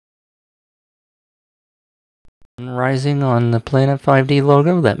Rising on the planet5D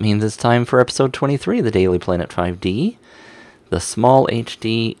logo, that means it's time for episode 23 of the Daily Planet5D, the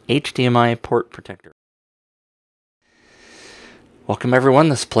SmallHD HDMI port protector. Welcome everyone,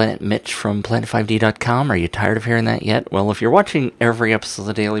 this is Planet Mitch from planet5d.com. Are you tired of hearing that yet? Well, if you're watching every episode of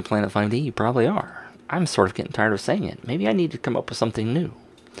the Daily Planet5D, you probably are. I'm sort of getting tired of saying it. Maybe I need to come up with something new.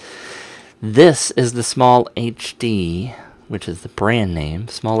 This is the SmallHD, which is the brand name,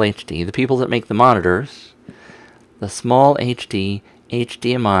 SmallHD, the people that make the monitors. The SmallHD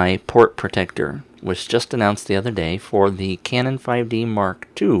HDMI port protector was just announced the other day for the Canon 5D Mark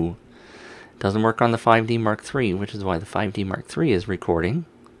II. Doesn't work on the 5D Mark III, which is why the 5D Mark III is recording.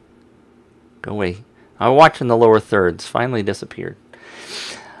 Go away. I was watching the lower thirds. Finally disappeared.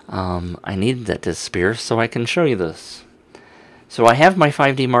 I needed that to disappear so I can show you this. So I have my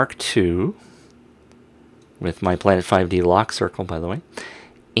 5D Mark II with my planet5D lock circle, by the way.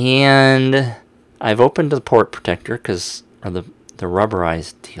 And I've opened the port protector, or the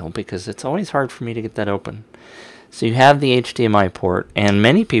rubberized deal, because it's always hard for me to get that open. So you have the HDMI port, and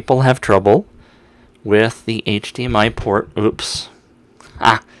many people have trouble with the HDMI port. Oops.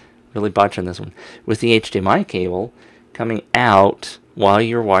 Really botching this one. With the HDMI cable coming out while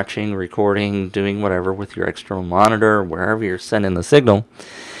you're watching, recording, doing whatever with your external monitor, wherever you're sending the signal.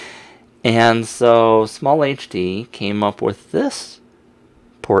 And so SmallHD came up with this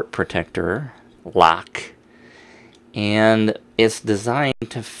port protector lock, and it's designed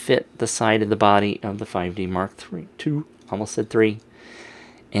to fit the side of the body of the 5D Mark II, almost said 3.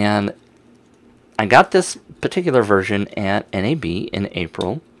 And I got this particular version at NAB in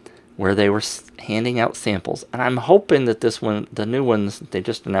April, where they were handing out samples, and I'm hoping that this one, the new ones that they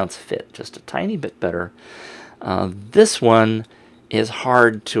just announced, fit just a tiny bit better. This one is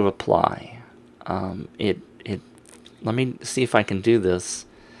hard to apply. Let me see if I can do this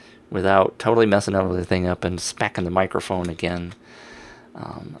without totally messing everything up and smacking the microphone again.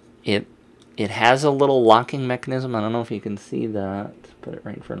 It has a little locking mechanism. I don't know if you can see that. Put it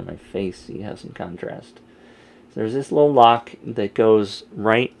right in front of my face so you have some contrast. So there's this little lock that goes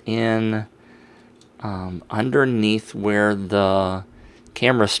right in underneath where the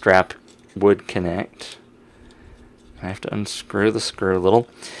camera strap would connect. I have to unscrew the screw a little.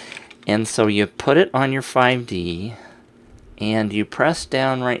 And so you put it on your 5D, and you press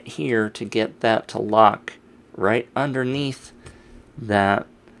down right here to get that to lock right underneath that,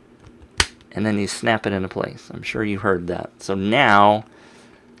 and then you snap it into place. I'm sure you heard that. So now,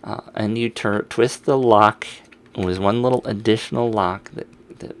 and you twist the lock with one little additional lock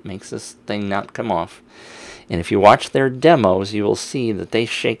that makes this thing not come off. And if you watch their demos, you will see that they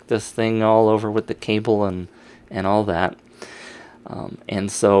shake this thing all over with the cable and all that.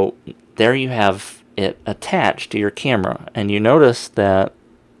 And so there you have it attached to your camera, and you notice that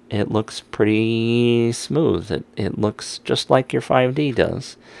it looks pretty smooth. It looks just like your 5D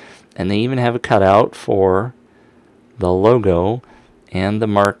does. And they even have a cutout for the logo and the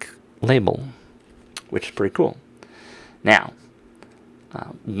Mark label, which is pretty cool. Now,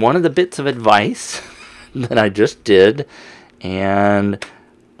 one of the bits of advice that I just did, and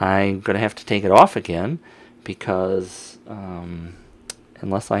I'm going to have to take it off again, because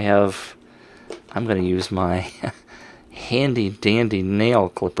unless I have, I'm going to use my handy dandy nail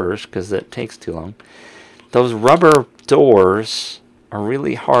clippers, because it takes too long. Those rubber doors are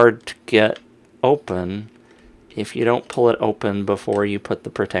really hard to get open if you don't pull it open before you put the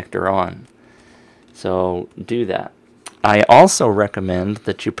protector on. So do that. I also recommend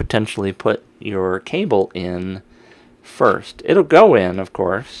that you potentially put your cable in first. It'll go in, of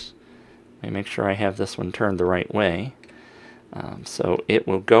course. Let me make sure I have this one turned the right way. So it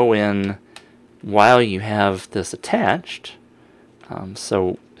will go in while you have this attached.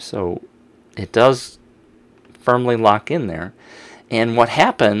 So it does firmly lock in there. And what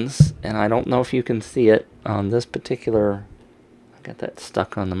happens, and I don't know if you can see it on this particular, I got that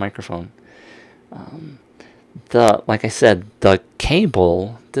stuck on the microphone. Like I said, the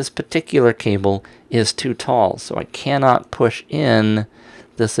cable, this particular cable is too tall, so I cannot push in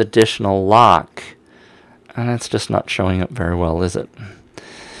this additional lock. And it's just not showing up very well, is it?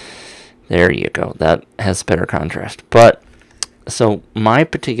 There you go. That has better contrast. But, so my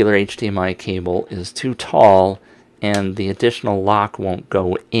particular HDMI cable is too tall, and the additional lock won't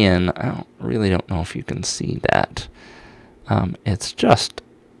go in. I really don't know if you can see that. It's just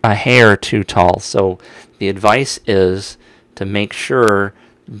a hair too tall. So the advice is to make sure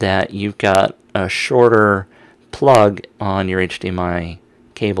that you've got a shorter plug on your HDMI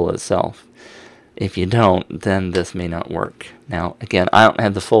cable itself. If you don't, then this may not work. Now, again, I don't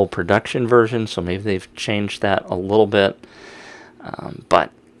have the full production version, so maybe they've changed that a little bit.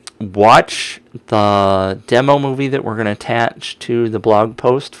 But watch the demo movie that we're going to attach to the blog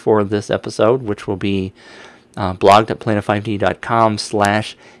post for this episode, which will be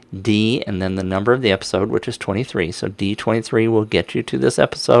blogged@planet5d.com/D, and then the number of the episode, which is 23. So D23 will get you to this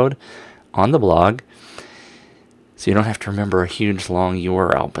episode on the blog. So you don't have to remember a huge long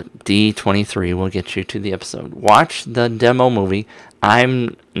URL, but D23 will get you to the episode. Watch the demo movie.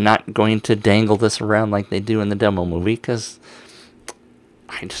 I'm not going to dangle this around like they do in the demo movie, because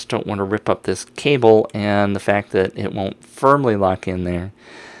I just don't want to rip up this cable and the fact that it won't firmly lock in there.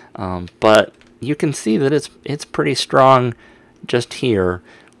 But you can see that it's pretty strong just here.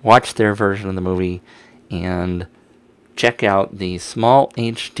 Watch their version of the movie and check out the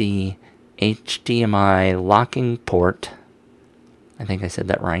SmallHD HDMI locking port. I think I said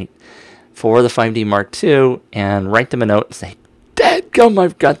that right. For the 5D Mark II, and write them a note and say, "Dadgum,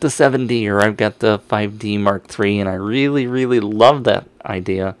 I've got the 7D, or I've got the 5D Mark III, and I really, really love that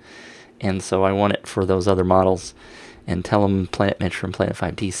idea, and so I want it for those other models." And tell them Planet Mitch from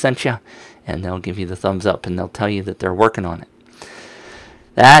Planet5D sent you, and they'll give you the thumbs up, and they'll tell you that they're working on it.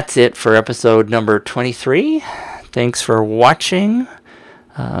 That's it for episode number 23. Thanks for watching.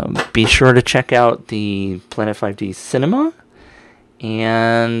 Be sure to check out the Planet5D Cinema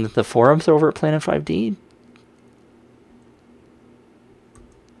and the forums over at Planet5D.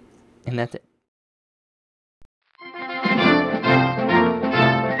 And that's it.